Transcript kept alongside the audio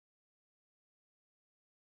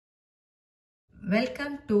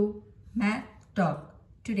Welcome to Math Talk.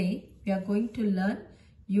 Today we are going to learn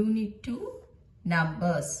Unit 2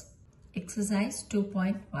 Numbers, Exercise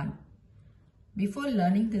 2.1. Before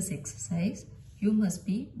learning this exercise, you must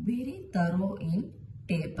be very thorough in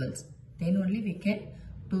tables. Then only we can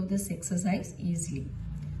do this exercise easily.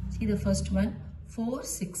 See the first one, 4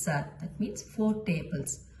 6 are. That means 4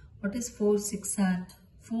 tables. What is 4 6 are?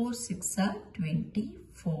 4 6 are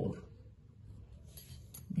 24.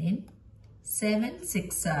 Then 7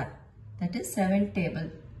 6 are. That is 7 table.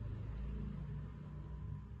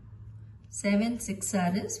 7 6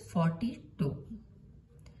 are is 42.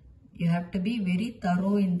 You have to be very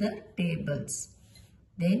thorough in the tables.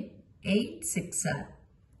 Then 8 6 are.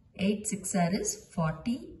 8 6 are is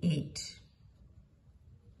 48.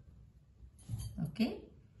 Okay.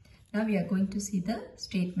 Now we are going to see the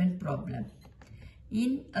statement problem.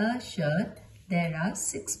 In a shirt, there are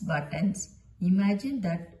 6 buttons. Imagine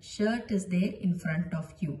that shirt is there in front of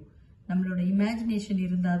you. நம்மளோட imagination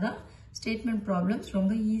இருந்தாதான் statement problems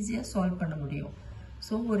ரொம்ப ஈஸியா solve பண்ண முடியும்.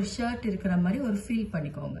 So ஒரு shirt இருக்கிற மாதிரி ஒரு feel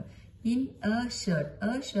பண்ணிக்கோங்க. In a shirt.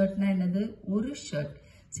 A shirt na என்னது? ஒரு shirt.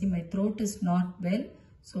 See, my throat is not well.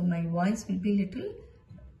 So my voice will be little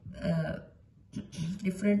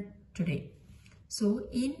different today. So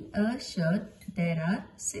in a shirt, there are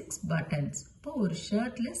 6 buttons. இப்போ ஒரு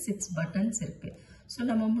shirtல 6 buttons இருக்கு. So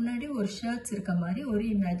நம்ம முன்னாடி ஒரு shirts இருக்க மாதிரி ஒரு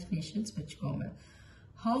imaginations வச்சுக்கோங்க.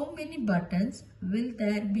 How many buttons will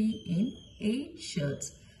there be in 8 shirts?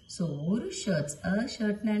 So ஒரு shirts, a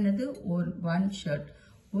shirt na என்னது? one shirt.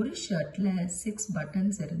 ஒரு shirtல 6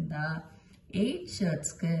 buttons இருந்தா 8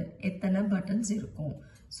 shirtsக்கு எத்தனை buttons இருக்கும்?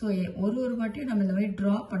 So ஒரு வாட்டியும் நம்ம இந்த மாதிரி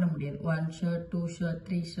draw பண்ண முடியாது. 1 shirt, 2 shirt,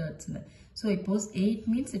 3 shirts. So suppose 8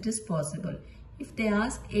 means it is possible. If they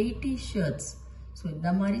ask 80 shirts, so in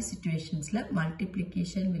the many situations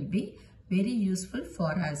multiplication will be very useful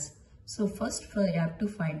for us. So first you have to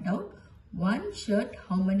find out one shirt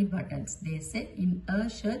how many buttons. They said in a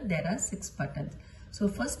shirt there are 6 buttons. So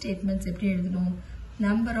first statements எப்படி எழுதணும்?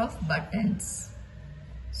 Number of buttons.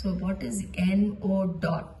 So what is NO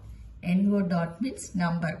dot? NO dot means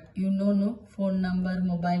number. You know no phone number,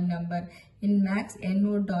 mobile number. In maths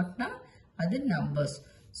NO dot na other numbers.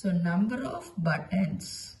 So number of buttons.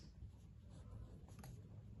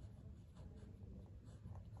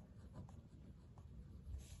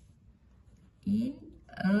 In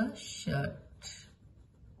a shirt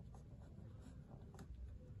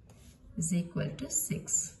is equal to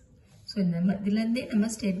 6. So இதிலிருந்தே நம்ம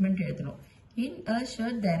statement எழுதணும். In a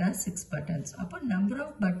shirt there are 6 buttons. அப்போ number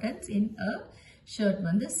of buttons in a shirt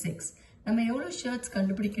வந்து 6. நம்ம எவ்வளவு shirts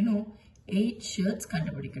கண்டுபிடிக்கணும்? 8 shirts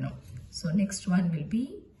கண்டுபிடிக்கணும். So next one will be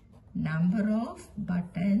number of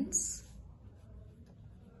buttons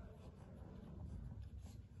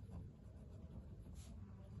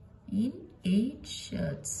in 8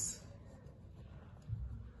 shirts.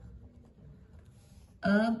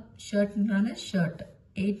 A shirt rana shirt.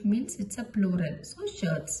 8 means it's a plural. So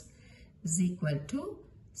shirts is equal to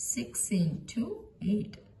 6 into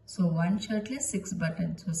 8. So one shirt has 6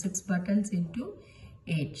 buttons. So 6 buttons into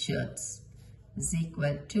 8 shirts is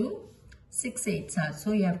equal to 6 8s are. So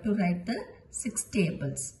you have to write the 6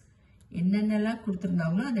 tables. என்னென்னலாம்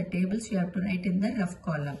கொடுத்திருந்தாங்களோ அந்த tables you have to write in the rough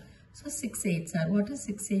column. So 6 8s are. What is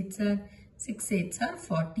 6 8s are? 6 8s are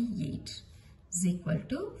 48 is equal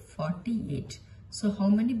to 48. So how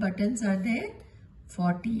many buttons are there?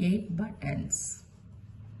 48 buttons.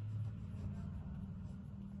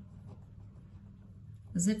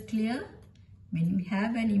 Is it clear? When you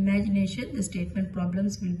have an imagination, the statement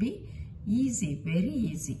problems will be easy, very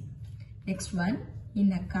easy. Next one, in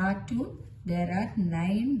a cartoon, there are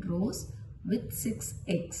 9 rows with 6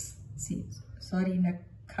 eggs. See, sorry, in a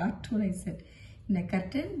cartoon I said. In a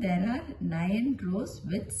curtain, there are 9 rows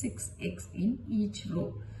with 6 eggs in each row.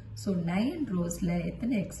 So 9 rows la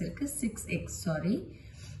ethana eggs irukku? 6 eggs, sorry.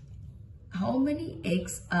 How many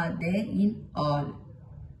eggs are there in all?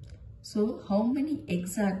 So how many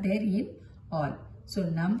eggs are there in all? So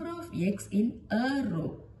number of eggs in a row.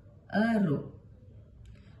 A row.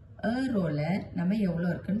 A row la nama evlo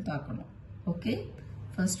irukku paakano. Okay.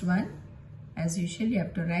 First one, as usual you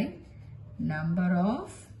have to write number of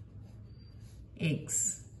eggs.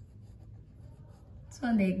 So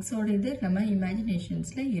அந்த eggs ஓட இது நம்ம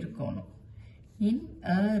imaginations-ல இருக்கணும். In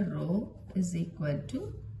a row is equal to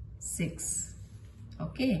 6.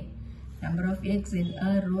 Okay. Number of eggs in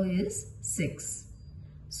a row is 6.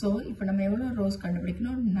 So இப்போ நம்ம எவ்வளவு rows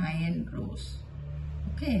கண்டுபிடிக்கணும்? 9 rows.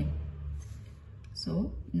 Okay. So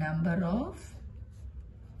number of,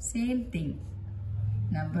 same thing,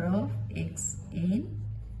 number of eggs in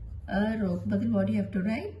a row. But what do you have to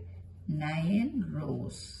write? 9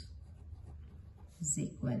 rows. is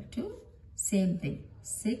equal to same thing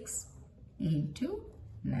 6 into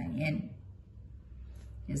 9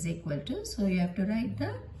 is equal to, so you have to write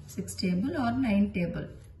the 6 table or 9 table.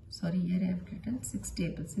 Sorry, here I have written 6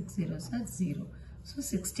 tables. 6 zeros are 0. So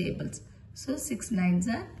 6 tables. So 6 nines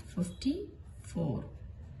are 54.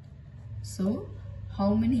 So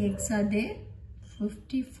how many eggs are there?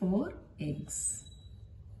 54 eggs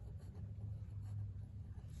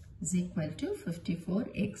is equal to 54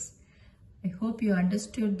 eggs. I hope you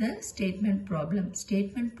understood the statement problem.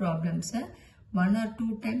 Statement problems are 1 or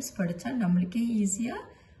 2 times படிச்சா நம்மளுக்கே ஈஸியா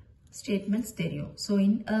statements தெரியும். So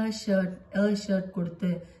in a shirt கொடுத்து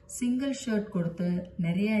single shirt கொடுத்து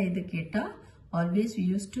நிறைய இது கேட்டா always we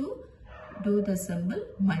used to do the symbol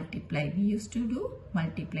multiply. We used to do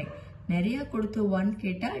multiply. நிறைய கொடுத்து 1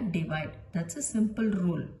 கேட்டா divide. That's a simple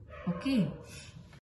rule. Okay.